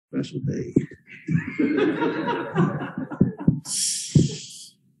Special day.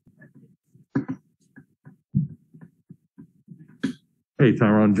 Hey,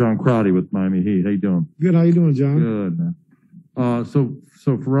 Tyrone, John Crowdy with Miami Heat. How you doing? Good. How you doing, John? Good, man. So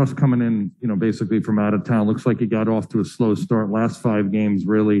for us coming in, basically from out of town, looks like you got off to a slow start. Last 5 games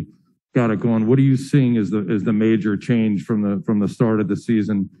really got it going. What are you seeing as the major change from the start of the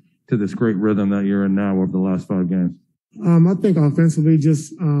season to this great rhythm that you're in now over the last 5 games? I think offensively,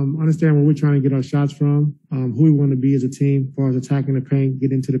 just understand where we're trying to get our shots from, who we want to be as a team, as far as attacking the paint,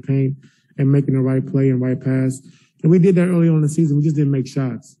 getting into the paint, and making the right play and right pass. And we did that early on in the season. We just didn't make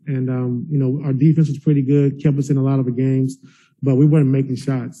shots. And, our defense was pretty good, kept us in a lot of the games, but we weren't making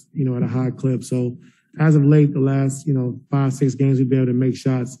shots, at a high clip. So as of late, the last, 5, 6 games, we've been able to make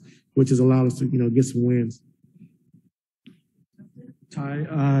shots, which has allowed us to, get some wins.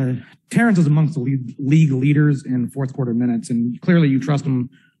 Ty, Terrence is amongst the league leaders in fourth quarter minutes, and clearly you trust him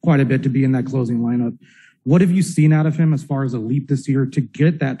quite a bit to be in that closing lineup. What have you seen out of him as far as a leap this year to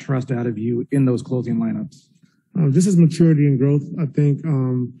get that trust out of you in those closing lineups? Just his maturity and growth, I think,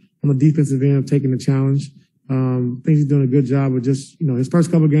 on the defensive end of taking the challenge. I think he's doing a good job of just, his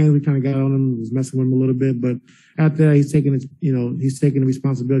first couple of games, we kind of got on him, was messing with him a little bit, but after that, he's taking the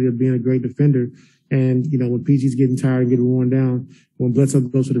responsibility of being a great defender. And, when PG's getting tired and getting worn down, when Bledsoe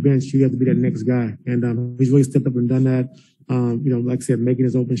goes to the bench, you have to be that next guy. And he's really stepped up and done that. Like I said, making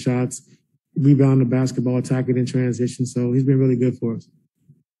his open shots, rebounding the basketball, attacking in transition. So he's been really good for us.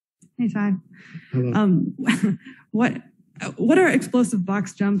 Hey, Ty. Hello. What are explosive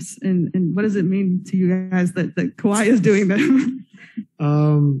box jumps, and what does it mean to you guys that Kawhi is doing them?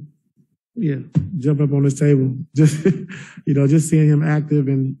 Yeah, jump up on this table. Just, just seeing him active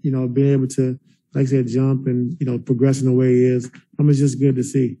and, being able to, like I said, jump and, progressing the way he is. It's just good to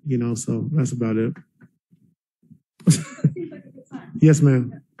see, so that's about it. Seems like a good time. Yes,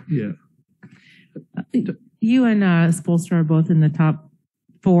 ma'am. Yeah. You and Spoelstra are both in the top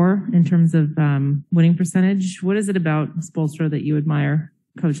 4 in terms of winning percentage. What is it about Spoelstra that you admire,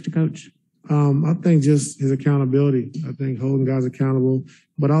 coach to coach? I think just his accountability. I think holding guys accountable,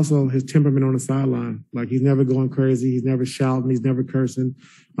 but also his temperament on the sideline. Like, he's never going crazy. He's never shouting. He's never cursing.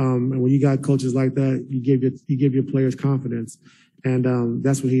 And when you got coaches like that, you give your players confidence. And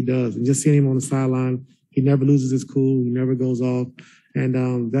that's what he does. And just seeing him on the sideline, he never loses his cool. He never goes off.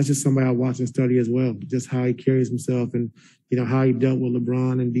 And that's just somebody I watch and study as well, just how he carries himself and, how he dealt with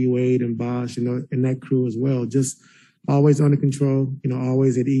LeBron and D Wade and Bosh and that crew as well. Just always under control,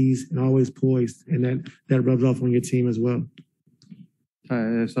 always at ease and always poised. And that rubs off on your team as well.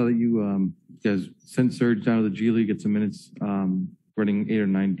 I saw that you guys sent Serge down to the G League, get some minutes, running 8 or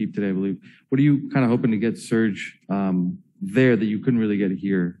 9 deep today, I believe. What are you kind of hoping to get Serge there that you couldn't really get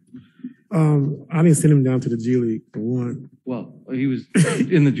here? I didn't send him down to the G League for one. Well, he was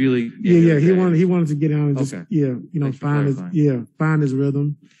in the G League. Yeah. Okay. He wanted to get down and just, okay. find his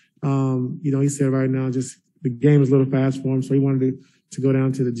rhythm. He said right now, just the game is a little fast for him. So he wanted to go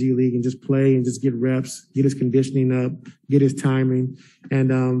down to the G League and just play and just get reps, get his conditioning up, get his timing.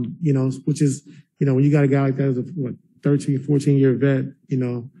 And, which is, when you got a guy like that as a 13, 14-year vet,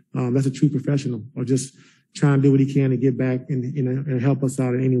 that's a true professional, or just trying to do what he can to get back and help us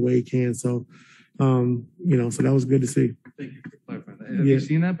out in any way he can. So, so that was good to see. Thank you for clarifying that. Have you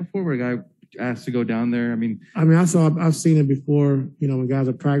seen that before, where a guy asked to go down there? I've seen it before, when guys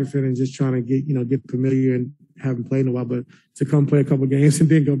are practicing and just trying to get familiar and haven't played in a while, but to come play a couple games and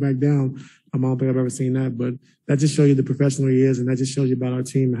then go back down, I don't think I've ever seen that. But that just shows you the professional he is, and that just shows you about our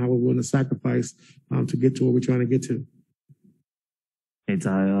team and how we're willing to sacrifice to get to where we're trying to get to. Hey,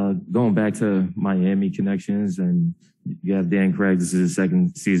 Ty, going back to Miami connections, and you have Dan Craig. This is his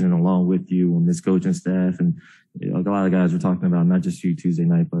second season along with you on this coaching staff. And a lot of guys were talking about, not just you Tuesday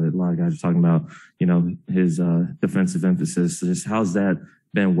night, but a lot of guys were talking about, his defensive emphasis. Just how's that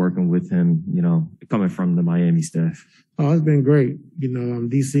been working with him, coming from the Miami staff? Oh, it's been great.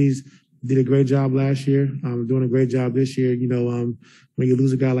 DC's did a great job last year. Doing a great job this year. When you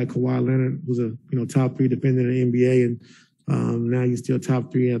lose a guy like Kawhi Leonard, who's a, top 3 defender in the NBA, and now you're still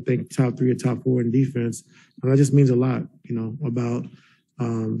top 3, I think top 3 or top 4 in defense. That just means a lot, about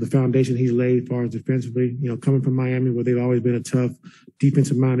the foundation he's laid as far as defensively, coming from Miami, where they've always been a tough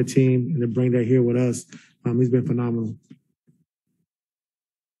defensive-minded team, and to bring that here with us, he's been phenomenal.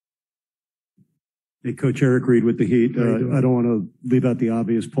 Hey, Coach Eric Reed with the Heat. I don't want to leave out the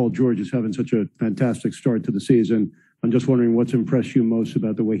obvious. Paul George is having such a fantastic start to the season. I'm just wondering what's impressed you most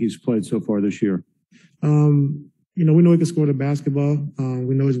about the way he's played so far this year. We know he can score the basketball.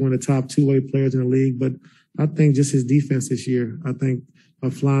 We know he's one of the top 2-way players in the league, but I think just his defense this year. I think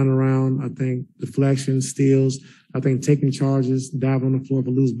flying around. I think deflections, steals. I think taking charges, diving on the floor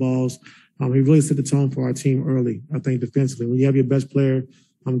for loose balls. He really set the tone for our team early. I think defensively, when you have your best player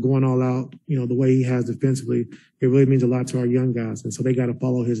going all out, the way he has defensively, it really means a lot to our young guys. And so they got to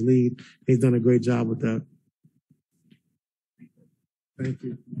follow his lead. He's done a great job with that. Thank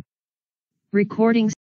you. Recording